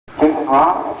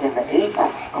Ross in the 8,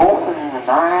 Colson in the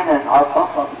 9, and our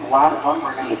bump up is Lad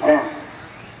Lumberg in the 10.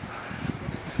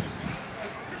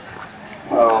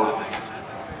 So,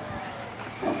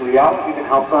 if y'all, if you can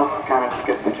help them kind of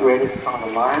get situated on the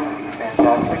line, it would be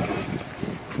fantastic.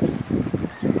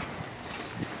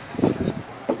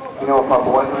 You know if our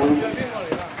boys are leaving?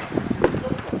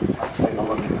 Let's take a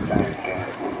look at the Giants game.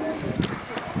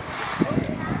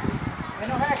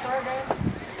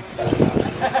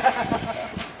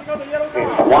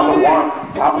 It's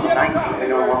 1-1, top of the 9th,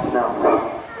 anyone wants to know. So.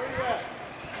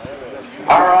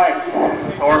 Alright,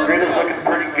 so our grid is looking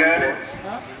pretty good.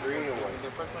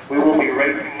 We will be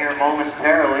racing here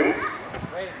momentarily.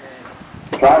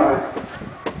 Drivers,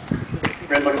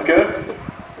 grid looks good.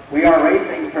 We are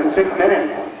racing for 6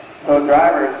 minutes. So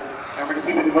drivers, remember to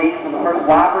keep it clean for the first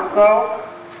lap or so.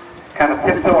 Kind of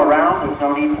tiptoe around. There's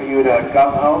no need for you to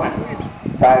gung-ho and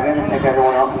dive in and take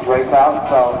everyone else's race out.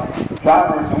 So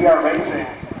drivers, we are racing.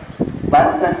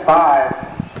 Less than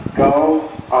 5. Go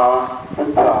on the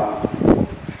top.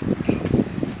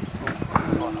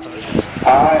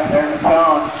 Alright, there's the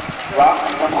tone.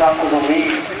 Rocky comes out to the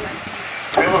lead.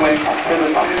 Trilloway to the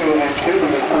 2 and 2 to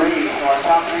the 3. So our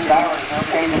top 3 drivers, no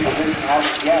change in position as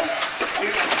of yet.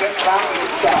 Get around to the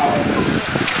side.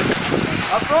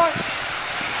 Up front.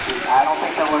 I don't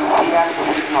think that was feedback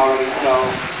position already, so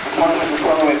according to the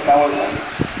Trilloway, that was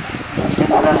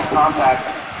incidental contact.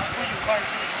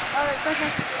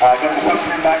 Going to come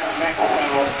in back to the next.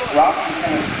 So Rocky is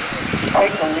going to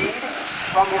take the lead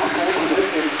from his pole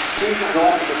position. He's going to go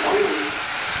into the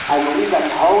 2. I believe that's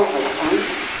Ho in the 3.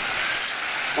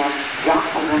 And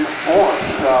Johnson in the 4.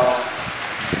 So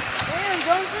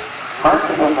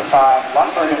Mercer in the 5,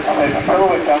 Lumberg in the 6,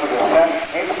 Trilloway down to the 7,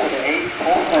 Amos to the 8,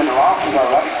 Colson and Ross is our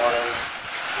running order.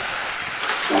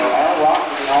 So Al Ross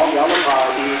in all yellow car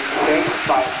being chased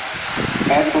by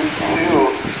Edmund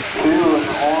 2 in the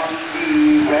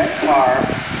orange red car.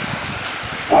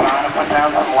 Trying to put down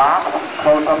some laps and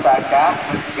close up that gap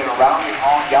so we can get around the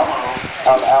all yellow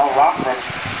of Al Rockman.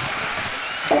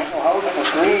 Daniel Ho's in the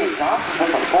 3, Johnson's in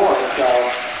the 4, so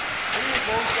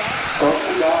those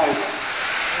 2 guys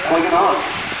swinging on.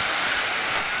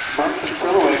 Mercer and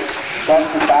Trilloway, that's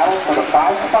the battle for the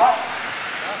 5 spot.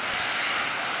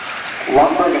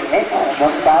 Lumberg and Nick,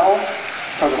 another battle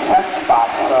for the 7th spot.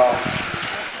 So,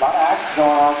 a lot of action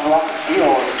going on throughout the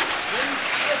field.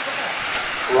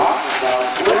 Rockman down.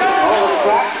 Oh, the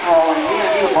track's rolling. He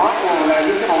had a marshal over there.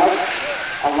 He's going to let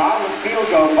a lot of the field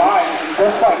go by. And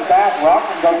just like that,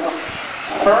 Rockman goes from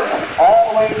first all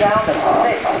the way down to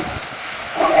 6.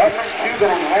 So Edmund 2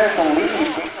 going to inherit the lead.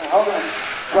 Jason Hill going to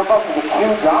jump up to the 2.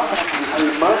 Johnson to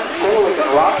the Mercer, Trilloway,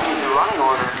 and Rockman in the running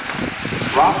order.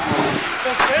 Rockman,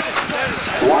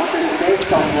 one mistake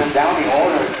coming in down the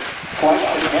order quite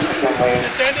significantly.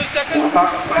 He's starting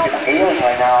to find his feeling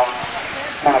right now.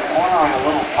 Kind of cornering a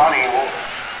little funny. We'll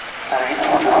kind of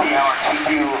interested to see how our T2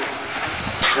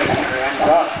 racer ends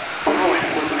up. Trilloway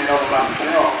flipping it over about the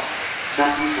hill.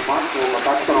 Not using Marshall, but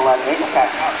that's going to let Nick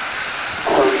catch up.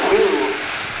 So 2,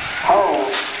 Ho,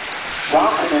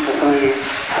 Johnson in the 3,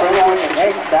 Trilloway and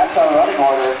Nick, that's our running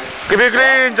order. Give me a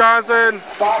green, Johnson.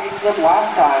 Spot he did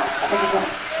last time. I think he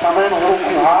just coming in a little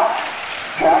too hot.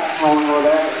 Track's rolling over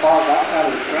there. As far as that side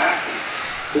of the track,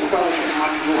 this probably pretty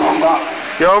much a little spot.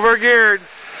 You're overgeared.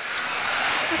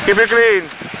 Keep it clean.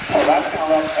 So that's going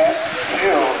to let F2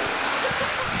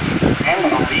 in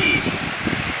the lead.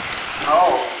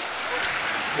 Oh,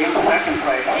 in second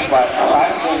place, but 5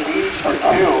 lead for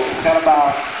 2. He's got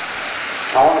about,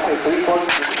 I want to say 3/4 of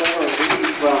the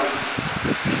lead from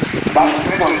about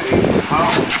 3 lead. Wow.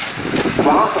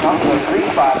 Johnson up to the 3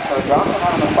 spot, so Johnson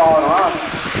having a solid run.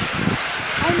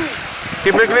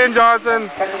 Keep it clean,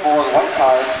 Johnson. Checkerboard white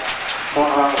card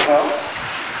going around the hill.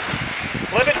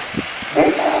 Flip it.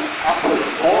 Nick up to the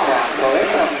 4 now, so they're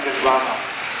having a good run.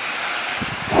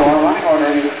 So our running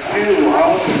order is 2,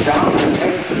 Ho, Johnson,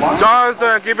 Nick,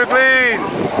 Johnson, keep it clean.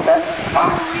 That's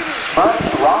 5.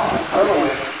 Mercer, Ross, and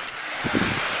Trilloway.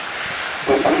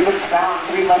 With 3 minutes down,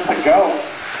 3 left to go.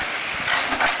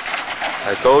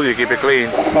 I told you, keep it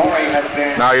clean. The scoring has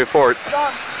been Now you're 4th.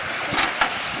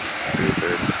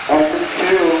 Edmund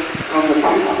 2 from the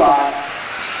 2 spot.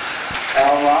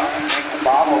 Al Rockman makes a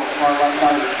bobble on the right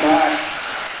side of the track.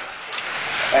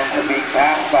 And to be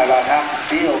passed by about half the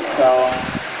field, so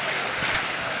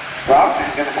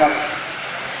Rockman's going to try to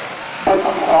put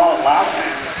some solid laps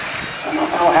in. He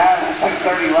still has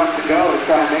 2:30 left to go to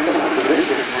try to make up some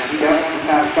position, and he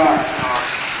definitely has a fast car.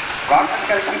 Rockman's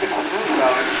got to keep it moving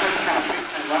though. Every person kind of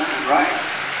picks it left and right.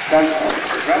 Guys are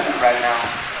progressing right now.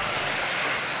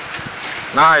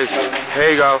 Nice.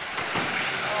 There you go.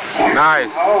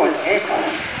 Nice. Oh, and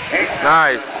Hicks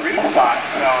Nice. 3 spot.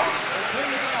 So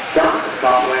Johnson's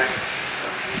following.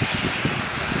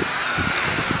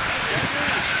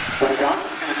 So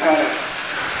Johnson's going to try to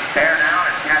bear down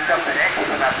and catch up to Hicks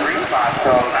in that 3 spot.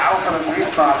 So battle for the 3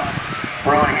 spot.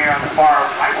 Brewing here on the far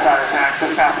right side of the track,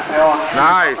 just past the hill.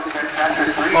 Nice.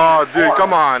 Oh, dude,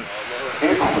 come on.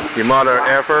 You mother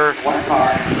effer. One car,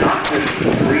 Johnson,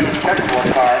 green and second one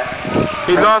car.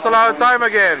 He lost a lot of time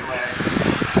again.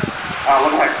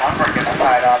 Looks like Lumber gets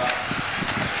tied up.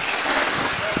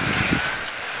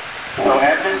 So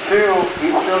Edmund 2,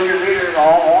 he's still your leader.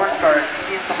 All orange cars,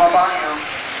 he needs to come up on you.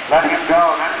 Let him go,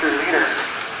 that's your leader.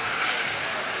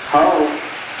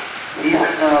 He's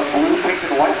in the blue, pink,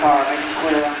 and white car, making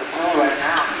clear on the hill right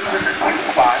now. He's in the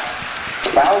 6th spot. The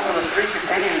battle for the 3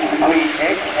 continues between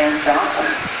Hicks and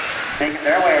Johnson, making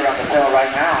their way around the hill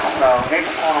right now. So Hicks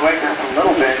pulling away just a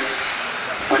little bit,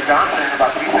 but Johnson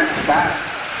about 3 seconds back.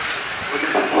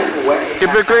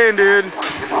 Keep it clean, dude.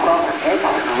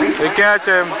 They catch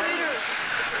him.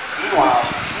 Meanwhile,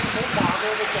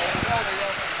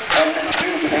 Edmund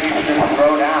 2 continues to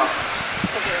throw down.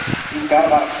 He's got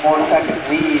about a 4-second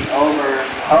lead over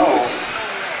Ho.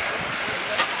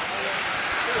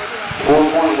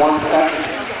 4.1 seconds.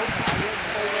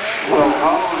 So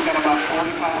Ho's got about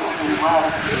 45 seconds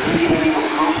left. Leading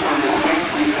Ho from the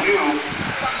 62.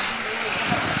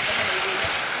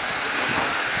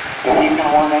 If he's going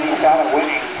to want any shot at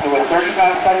winning. So with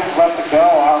 35 seconds left to go,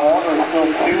 our order is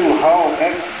still 2, Ho,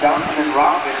 Hicks, Johnson, and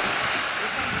Robin.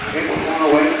 Hicks is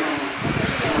going away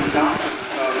from Johnson.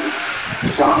 So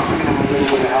Johnson's going to have a little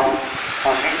bit of help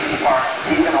on Hicks' part.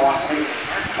 He's going to want to take the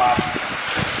first spot.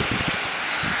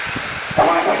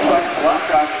 26 seconds left,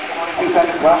 guys. 22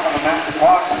 seconds left on the master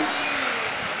clock.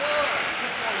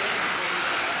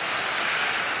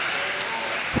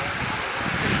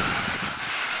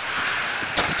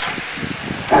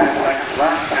 10 seconds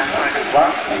left, 10 seconds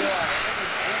left.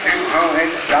 2, Ho,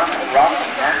 Hicks, Johnson, Robin,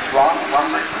 Ernst, Ross,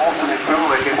 Lumber, Colson, and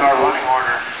Kulik is our running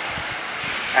order.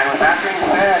 And with that being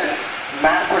said,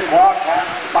 master clock has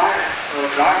expired.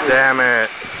 Damn it.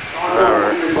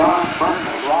 Whatever. You're done.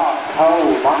 Ross,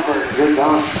 Ho, Lumber, you're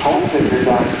done. Colson, you're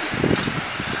done.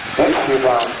 Hicks, you're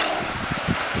done.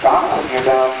 Johnson, you're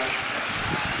done.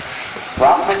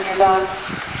 Robin, you're done.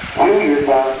 You're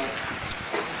done.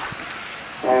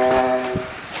 And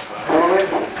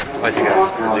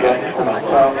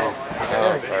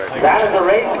that is the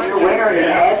race. Your winner is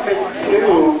Edmund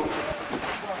 2.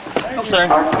 I'm sorry.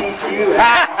 Our TQ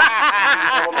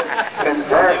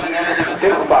convert the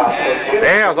 6 spot.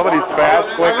 Damn, somebody's fast,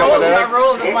 quick over there.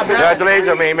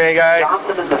 Congratulations, man, guy.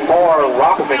 Johnson is the 4,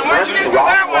 Rockman, Ernst,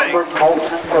 Ross, Lumber,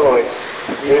 Colson, Silhouette.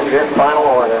 Here's your final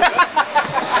order.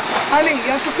 I mean,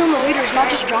 you have to film the leaders, not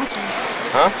just Johnson.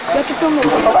 Huh? You have to film the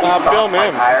leaders. Film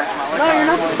him. No, you're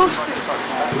not supposed to.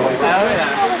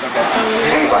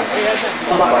 Anybody.